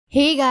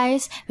Hey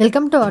guys,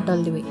 welcome to Art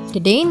All The Way.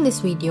 Today in this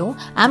video,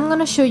 I'm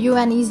gonna show you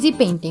an easy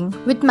painting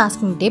with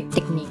masking tape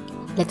technique.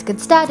 Let's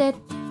get started.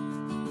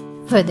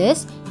 For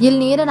this, you'll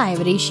need an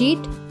ivory sheet,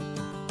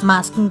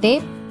 masking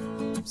tape,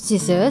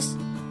 scissors,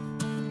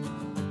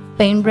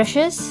 paint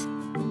brushes,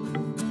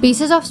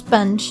 pieces of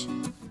sponge,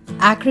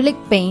 acrylic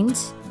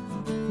paints,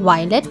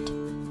 violet,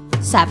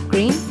 sap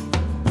green,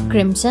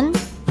 crimson,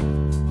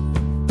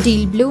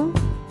 teal blue,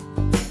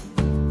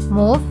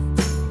 mauve,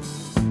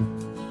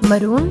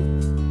 maroon,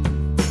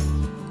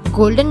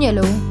 golden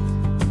yellow,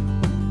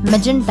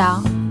 magenta,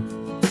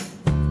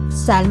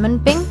 salmon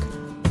pink,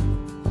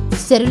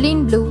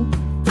 cerulean blue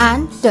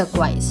and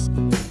turquoise.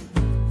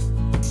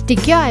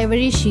 Stick your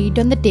ivory sheet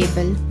on the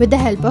table with the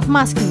help of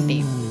masking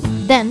tape.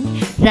 Then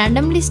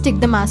randomly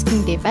stick the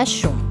masking tape as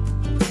shown.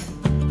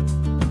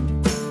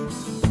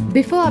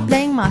 Before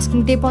applying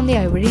masking tape on the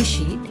ivory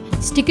sheet,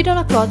 stick it on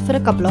a cloth for a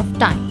couple of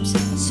times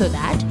so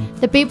that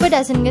the paper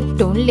doesn't get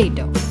torn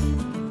later.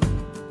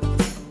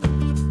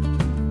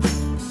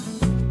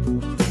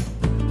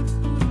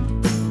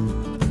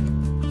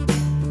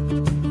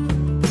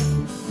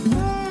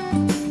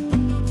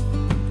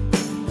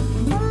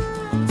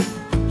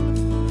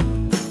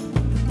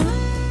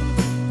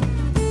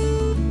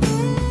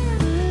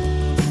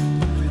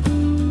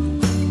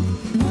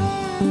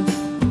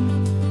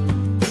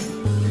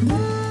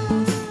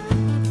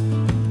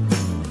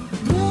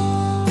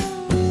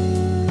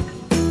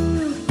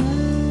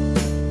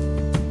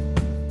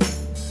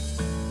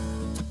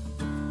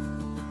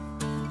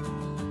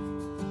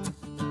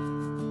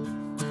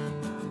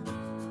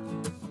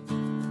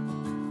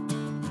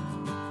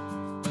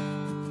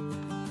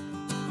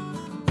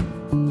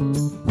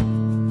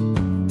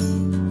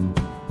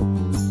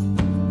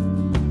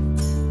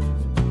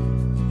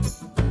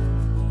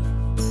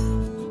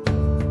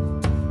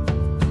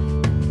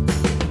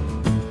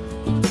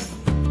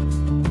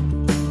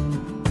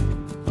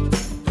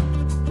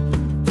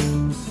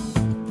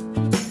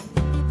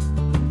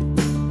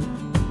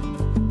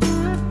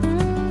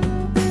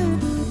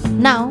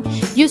 Now,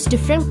 use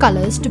different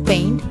colors to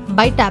paint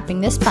by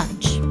tapping the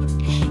sponge.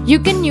 You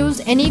can use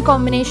any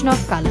combination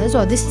of colors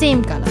or the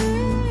same color.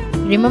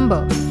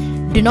 Remember,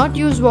 do not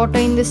use water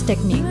in this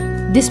technique.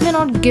 This may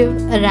not give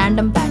a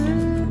random pattern.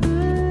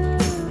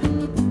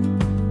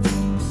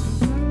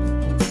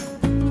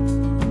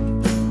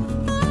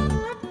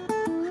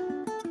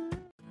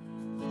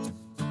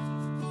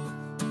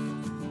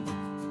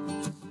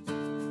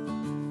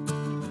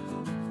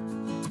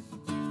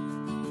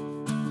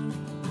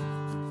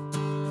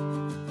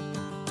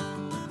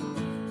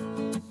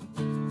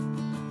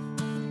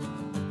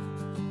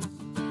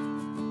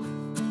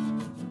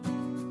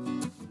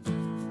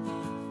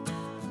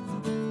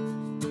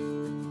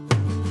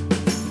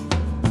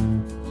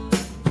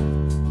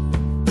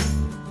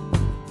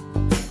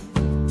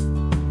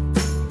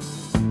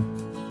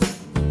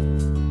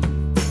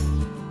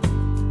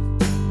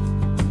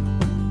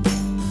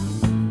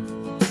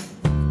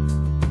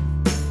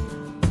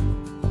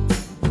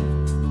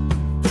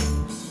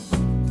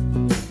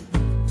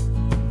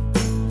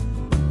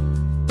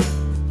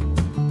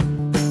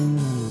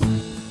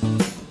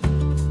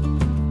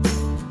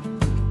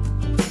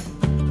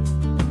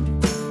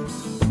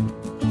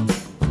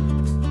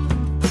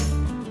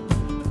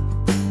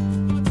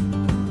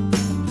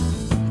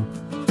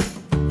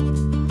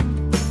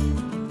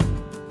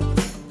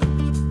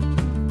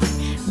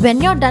 When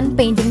you're done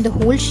painting the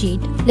whole sheet,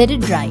 let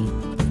it dry.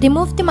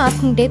 Remove the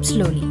masking tape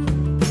slowly.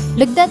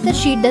 Look that the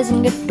sheet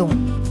doesn't get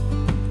torn.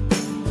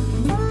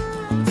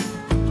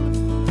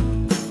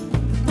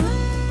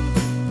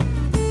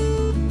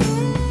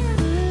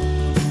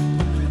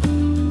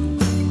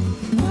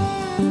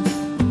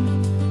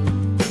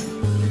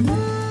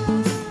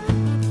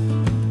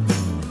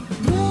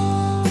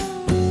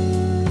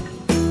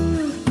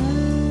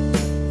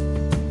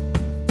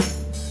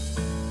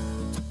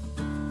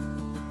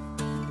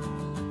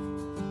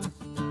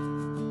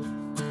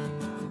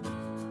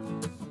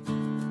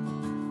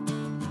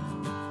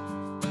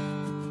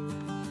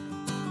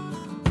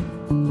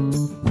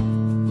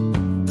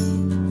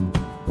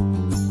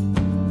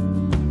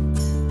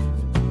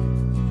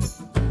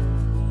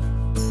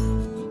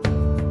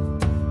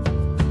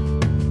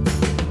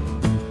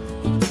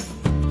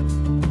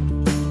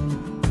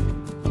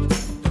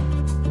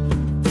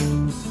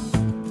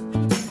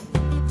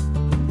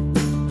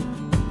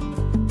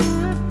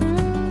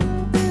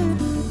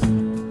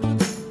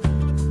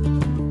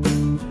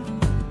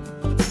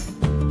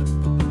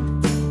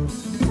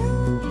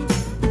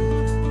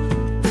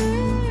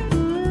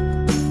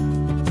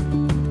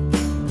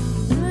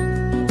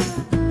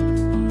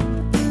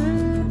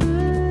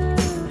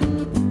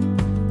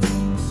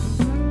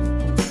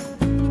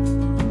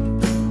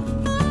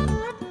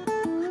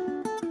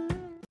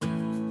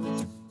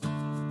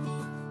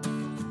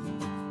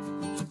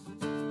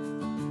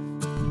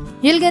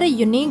 You'll get a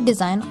unique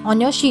design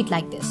on your sheet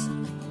like this.